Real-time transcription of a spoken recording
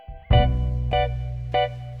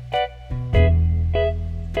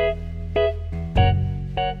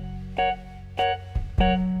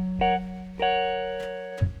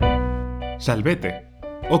Salvete,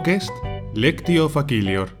 hoc est lectio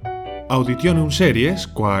facilior. Auditionum series,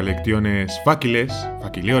 qua lectiones faciles,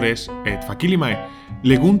 faciliores et facilimae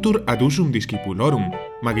leguntur ad usum discipulorum,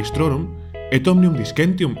 magistrorum et omnium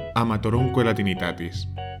discentium amatorumque latinitatis.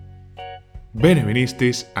 Bene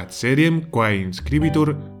venistis ad seriem quae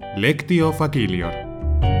inscribitur lectio facilior.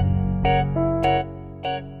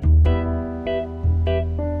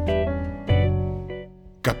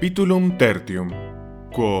 Capitulum tertium,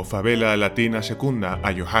 quo favela latina secunda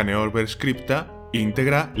a Johanne Orber scripta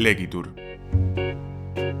integra legitur.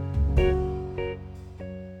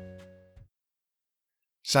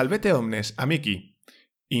 Salvete omnes, amici.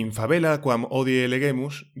 In favela quam hodie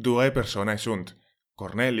legemus duae personae sunt,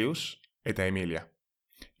 Cornelius et Aemilia.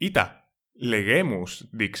 Ita, legemus,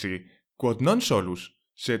 dixi, quod non solus,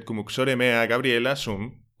 sed cum uxore mea Gabriela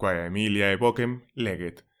sum, quae Aemilia evocem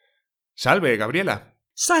leget. Salve, Gabriela!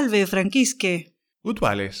 Salve, Francisque! Ut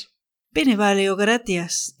vales? Bene valeo,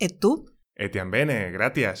 gratias. Et tu? Etiam bene,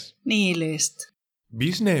 gratias. Nihil est.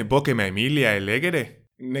 Bisne vocem Aemilia elegere?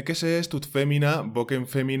 Neque est ut femina vocem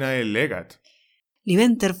femina elegat.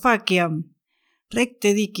 Libenter faciam.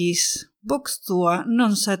 Recte dicis, vox tua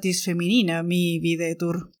non satis feminina mi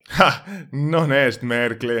videtur. Ha! Non est,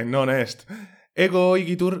 Mercle, non est. Ego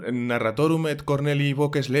igitur narratorum et Cornelii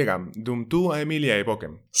voces legam, dum tu Aemilia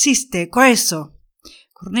evocem. Siste, quaeso?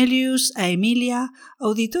 Cornelius Aemilia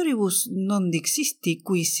auditoribus non dixisti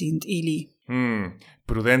quisint ili.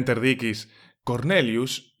 Prudenter dicis,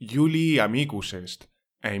 Cornelius Iulii amicus est,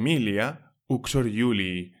 Aemilia uxor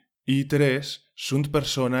Iulii, tres sunt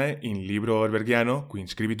personae in libro Orbergiano qui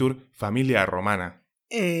inscribitur familia Romana.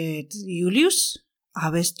 Et Iulius?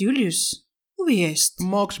 Abest Iulius? Ubi est?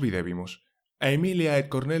 Mox videbimus. Aemilia et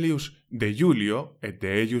Cornelius de Iulio et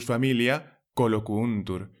de eius familia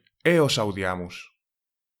colloquuntur, eos audiamus.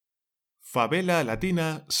 Favela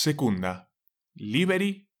latina secunda,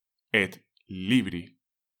 liberi et libri.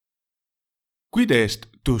 Quid est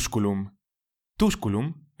Tusculum?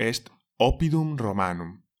 Tusculum est oppidum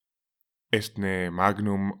Romanum. Estne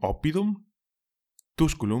magnum oppidum?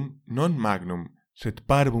 Tusculum non magnum, sed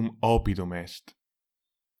parvum oppidum est.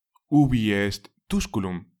 Ubi est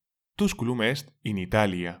Tusculum? Tusculum est in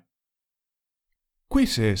Italia.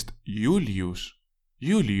 Quis est Iulius?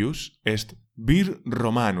 Iulius est vir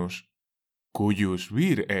Romanus, cuius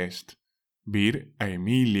vir est, vir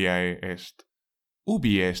Aemiliae est.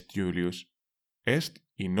 Ubi est Iulius? Est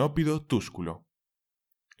in oppido Tusculo.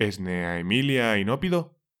 Esne Aemilia in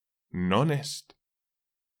oppido? Non est.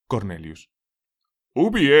 Cornelius.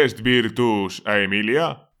 Ubi est virtus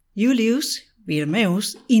Aemilia? Iulius, vir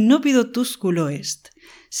meus, in oppido Tusculo est,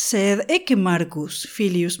 sed ecce Marcus,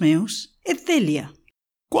 filius meus, et Delia.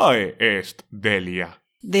 Quae est Delia?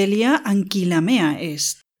 Delia ancilla mea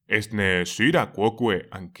est. Estne Syra quoque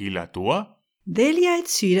ancilla tua? Delia et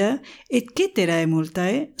Syra et ceterae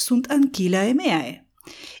multae sunt ancillae meae.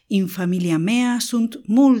 In familia mea sunt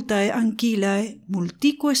multae ancillae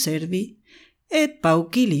multique servi, et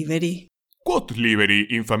pauci liberi. Quod liberi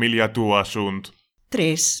in familia tua sunt?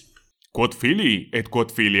 3. Quod filii et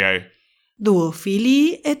quod filiae? 2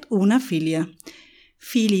 filii et una filia.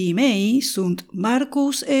 Filii mei sunt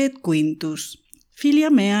Marcus et Quintus. Filia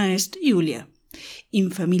mea est Iulia. In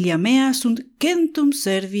familia mea sunt centum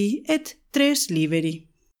servi et 3 liberi.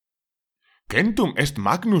 Centum est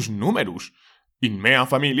magnus numerus. In mea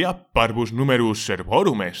familia parvus numerus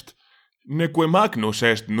servorum est. Neque magnus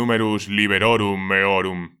est numerus liberorum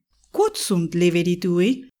meorum. Quod sunt liberi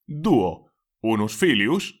tui? 2. Unus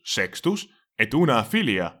filius, Sextus, et una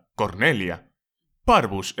filia, Cornelia.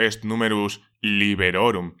 Parvus est numerus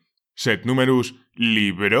liberorum, sed numerus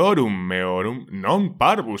liberorum meorum non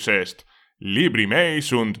parvus est. Libri mei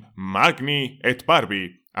sunt magni et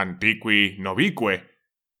parvi, antiqui novique,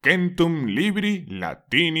 centum libri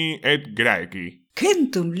latini et graeci.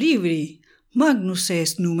 Centum libri? Magnus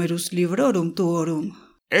est numerus librorum tuorum.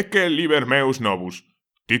 Ecce liber meus novus.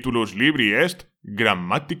 Titulus libri est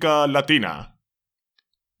Grammatica Latina.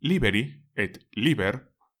 Liberi et liber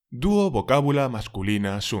duo vocabula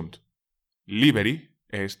masculina sunt. Liberi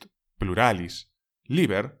est pluralis,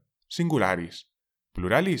 liber singularis,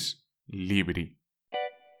 pluralis libri.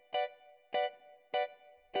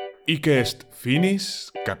 Hic est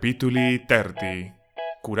finis capituli tertii.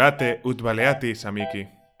 Curate ut valeatis, amici.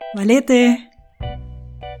 Valete.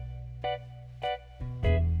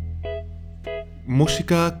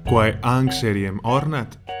 Musica quae ang seriem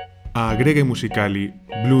ornat, a grege musicali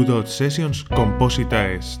Blue Dot Sessions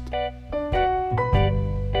composita est.